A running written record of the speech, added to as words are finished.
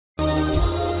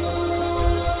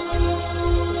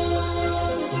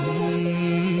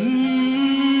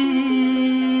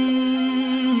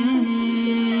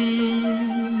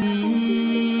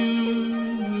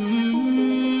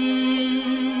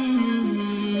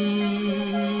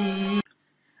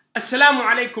Assalamu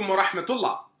alaikum wa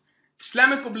rahmatullah.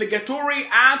 Islamic obligatory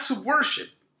acts of worship,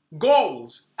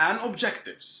 goals and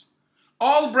objectives.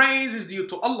 All praise is due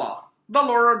to Allah, the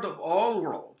Lord of all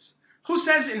worlds, who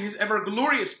says in his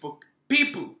ever-glorious book,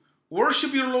 "People,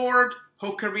 worship your Lord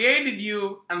who created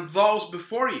you and those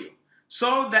before you,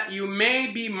 so that you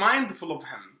may be mindful of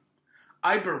him.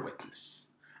 I bear witness.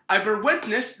 I bear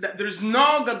witness that there is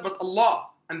no God but Allah,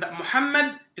 and that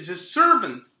Muhammad is his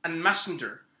servant and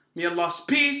messenger. May Allah's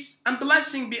peace and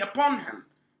blessing be upon him,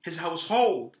 his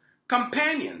household,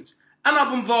 companions, and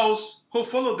upon those who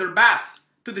follow their path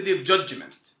to the day of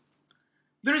judgment."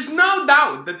 There is no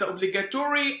doubt that the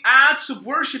obligatory acts of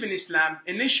worship in Islam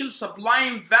initial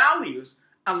sublime values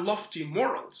and lofty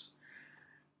morals.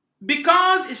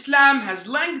 Because Islam has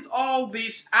linked all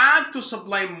these acts to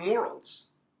sublime morals.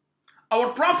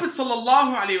 Our Prophet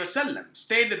ﷺ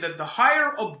stated that the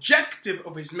higher objective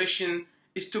of his mission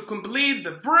is to complete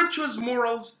the virtuous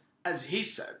morals, as he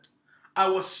said, "I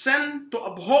was sent to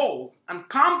uphold and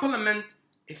complement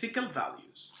ethical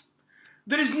values."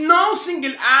 There is no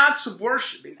single act of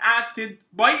worship enacted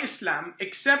by Islam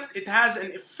except it has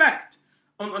an effect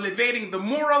on elevating the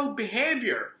moral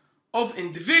behavior of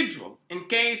individual in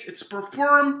case it's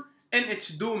performed in its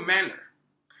due manner.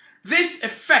 This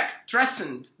effect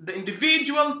transcends the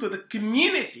individual to the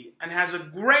community and has a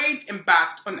great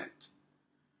impact on it.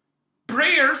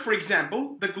 Prayer, for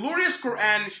example, the glorious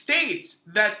Quran states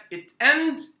that its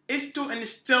end is to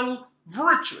instill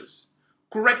virtuous,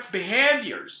 correct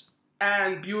behaviors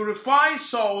and purify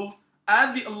soul,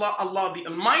 as Allah the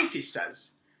Almighty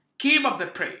says, "Keep up the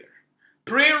prayer.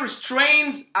 Prayer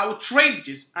restrains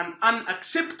outrageous and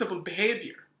unacceptable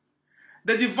behavior."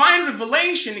 The divine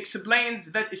revelation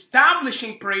explains that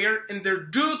establishing prayer in their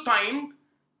due time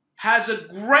has a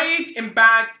great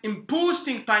impact in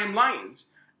boosting timelines,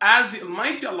 as the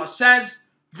Almighty Allah says,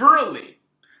 "Verily,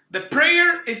 the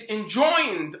prayer is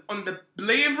enjoined on the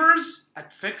believers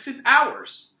at fixed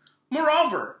hours."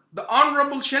 Moreover, the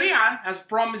Honorable Sharia has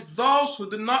promised those who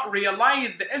do not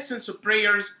realize the essence of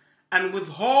prayers and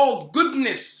withhold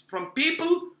goodness from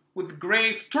people with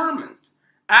grave torment,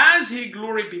 as he,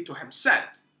 glory be to him,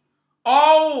 said,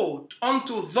 "Woe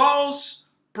unto those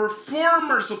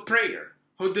performers of prayer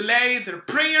who delay their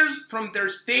prayers from their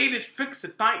stated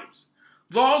fixed times,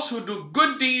 those who do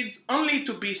good deeds only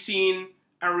to be seen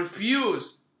and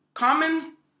refuse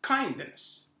common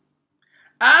kindness."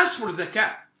 As for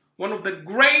zakat, one of the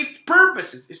great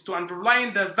purposes is to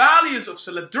underline the values of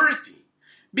solidarity,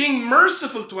 being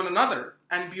merciful to one another,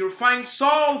 and purifying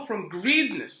soul from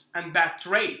greediness and bad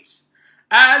traits.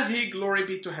 As he, glory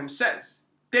be to him, says,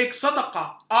 "Take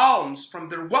sadaqah, alms, from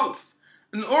their wealth,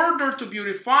 in order to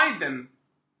purify them,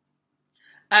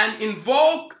 and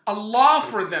invoke Allah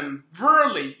for them.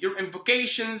 Verily, your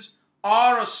invocations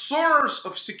are a source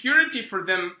of security for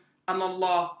them, and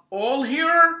Allah,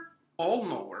 all-hearer,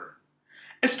 all-knower."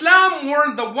 Islam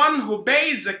warned the one who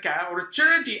pays zakah or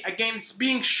charity against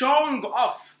being showing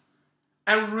off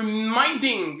and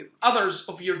reminding others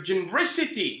of your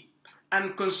generosity,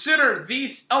 and consider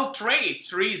these ill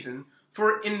traits reason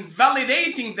for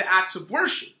invalidating the acts of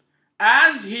worship.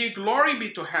 As he, glory be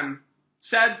to him,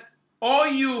 said, "O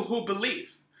you who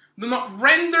believe, do not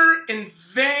render in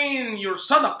vain your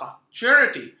sadaqah,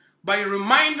 charity, by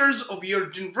reminders of your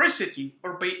generosity,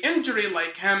 or by injury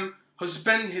like him who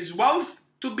spent his wealth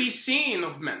to be seen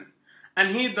of men,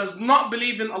 and he does not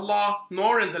believe in Allah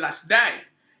nor in the last day.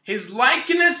 His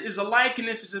likeness is a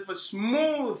likeness of a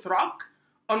smooth rock,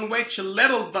 on which is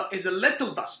a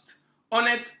little dust. On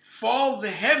it falls a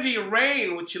heavy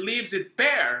rain which leaves it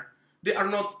bare. They are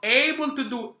not able to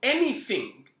do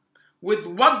anything with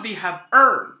what they have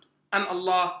earned, and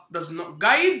Allah does not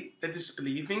guide the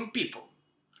disbelieving people."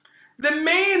 The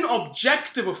main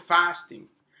objective of fasting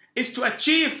is to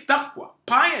achieve taqwa,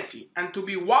 piety, and to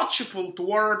be watchful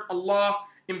toward Allah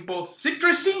in both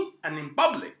secrecy and in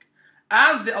public.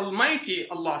 As the Almighty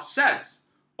Allah says,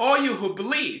 "O you who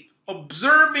believe,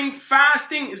 observing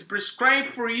fasting is prescribed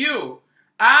for you,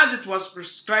 as it was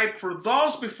prescribed for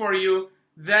those before you,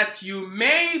 that you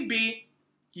may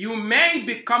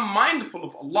become mindful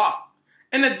of Allah."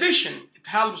 In addition, it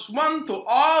helps one to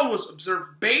always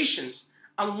observe patience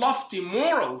and lofty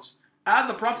morals, as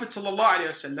the Prophet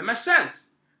ﷺ says,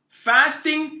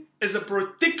 "Fasting is a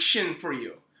protection for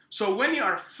you. So when you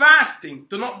are fasting,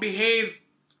 do not behave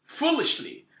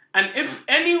foolishly. And if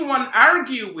anyone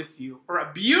argues with you or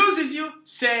abuses you,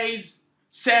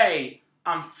 say,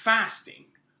 I'm fasting.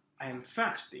 I am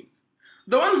fasting."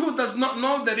 The one who does not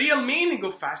know the real meaning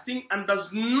of fasting and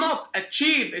does not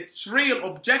achieve its real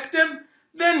objective,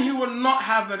 then he will not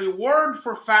have a reward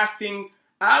for fasting,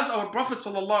 As our Prophet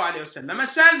ﷺ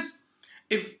says,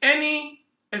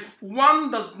 if one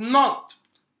does not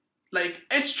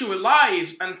eschew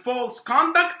lies and false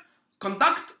conduct,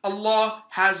 Allah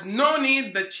has no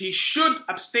need that he should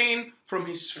abstain from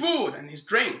his food and his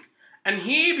drink. And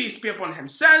he, peace be upon him,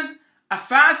 says, a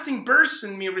fasting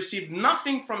person may receive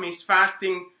nothing from his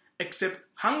fasting except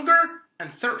hunger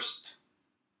and thirst.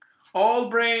 All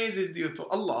praise is due to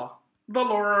Allah, the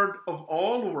Lord of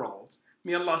all worlds.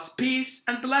 May Allah's peace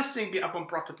and blessing be upon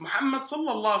Prophet Muhammad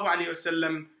sallallahu alaihi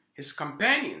wasallam, his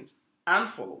companions and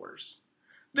followers.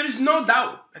 There is no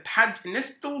doubt that Hajj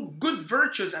instills good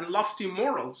virtues and lofty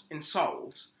morals in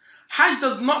souls. Hajj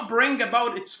does not bring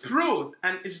about its fruit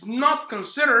and is not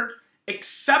considered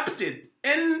accepted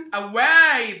in a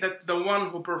way that the one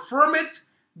who performs it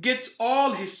gets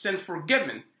all his sin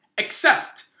forgiven,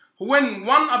 except when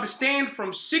one abstained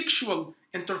from sexual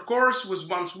intercourse with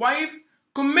one's wife,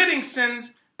 committing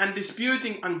sins and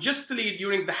disputing unjustly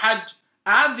during the Hajj,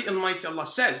 as the Almighty Allah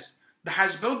says. The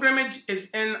Hajj pilgrimage is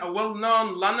in a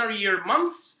well-known lunar year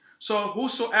months, so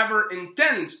whosoever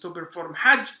intends to perform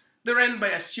Hajj therein by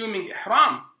assuming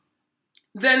ihram,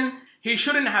 then he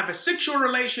shouldn't have a sexual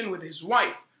relation with his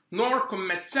wife, nor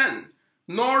commit sin,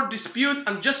 nor dispute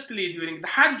unjustly during the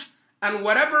Hajj, and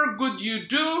whatever good you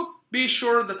do, be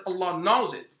sure that Allah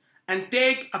knows it, and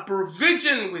take a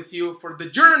provision with you for the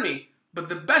journey, but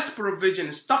the best provision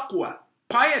is taqwa,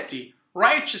 piety,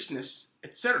 righteousness,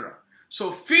 etc. So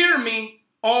fear me,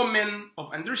 O men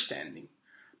of understanding.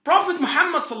 Prophet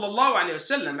Muhammad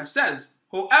ﷺ says,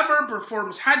 whoever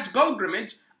performs Hajj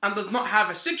pilgrimage and does not have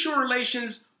a sexual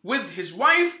relations with his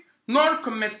wife, nor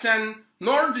commit sin,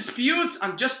 nor disputes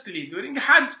unjustly during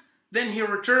Hajj, then he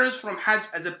returns from Hajj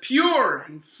as a pure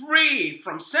and free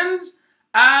from sins,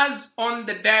 as on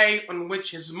the day on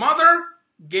which his mother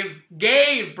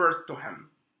gave birth to him.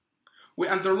 We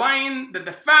underline that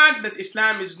the fact that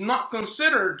Islam is not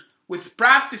considered with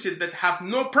practices that have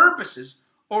no purposes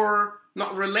or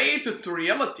not related to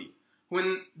reality.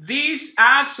 When these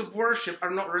acts of worship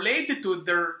are not related to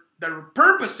their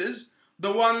purposes,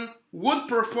 the one would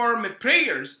perform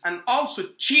prayers and also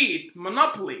cheat,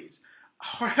 monopolies,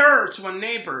 hurts one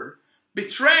neighbor,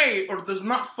 betray or does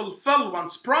not fulfill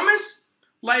one's promise.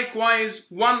 Likewise,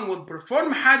 one would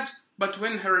perform Hajj, but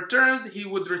when he returned, he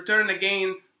would return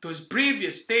again to his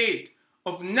previous state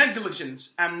of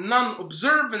negligence and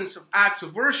non-observance of acts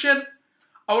of worship.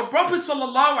 Our Prophet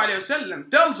ﷺ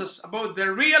tells us about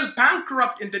the real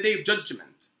bankrupt in the Day of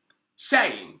Judgment,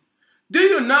 saying, do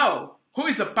you know who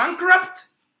is a bankrupt?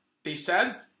 They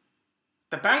said,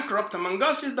 the bankrupt among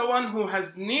us is the one who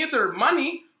has neither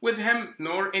money with him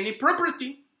nor any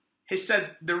property. He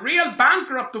said, the real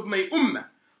bankrupt of my ummah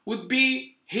would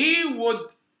be he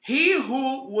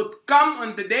who would come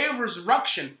on the day of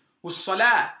resurrection with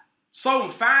salah, sawm,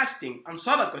 fasting, and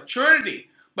sadaqah, charity,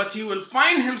 but he will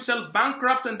find himself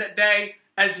bankrupt on that day,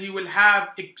 as he will have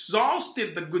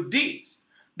exhausted the good deeds,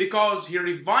 because he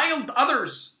reviled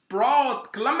others,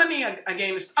 brought calumny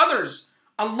against others,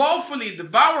 unlawfully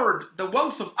devoured the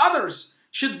wealth of others,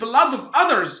 shed blood of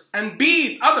others, and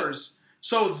beat others.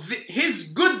 So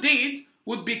his good deeds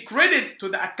would be credited to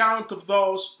the account of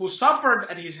those who suffered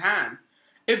at his hand.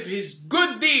 If his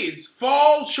good deeds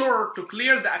fall short to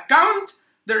clear the account,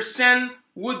 their sin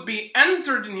would be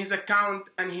entered in his account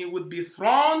and he would be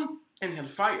thrown in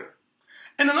hellfire.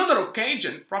 In another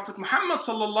occasion, Prophet Muhammad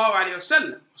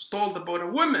ﷺ was told about a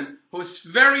woman who is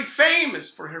very famous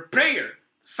for her prayer,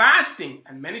 fasting,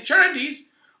 and many charities,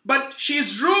 but she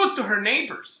is rude to her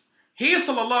neighbors. He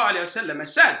ﷺ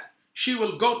said, she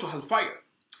will go to hellfire.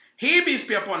 He, peace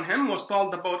be upon him, was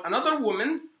told about another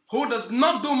woman who does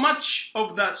not do much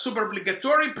of the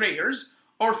obligatory prayers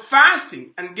or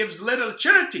fasting and gives little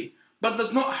charity, but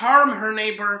does not harm her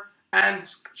neighbor, and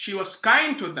she was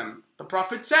kind to them. The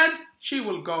Prophet said, she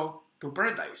will go to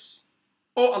paradise.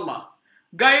 O Allah,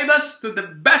 guide us to the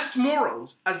best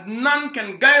morals, as none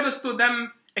can guide us to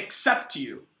them except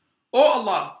you. O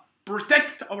Allah,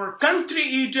 protect our country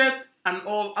Egypt and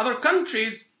all other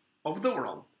countries of the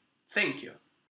world. Thank you.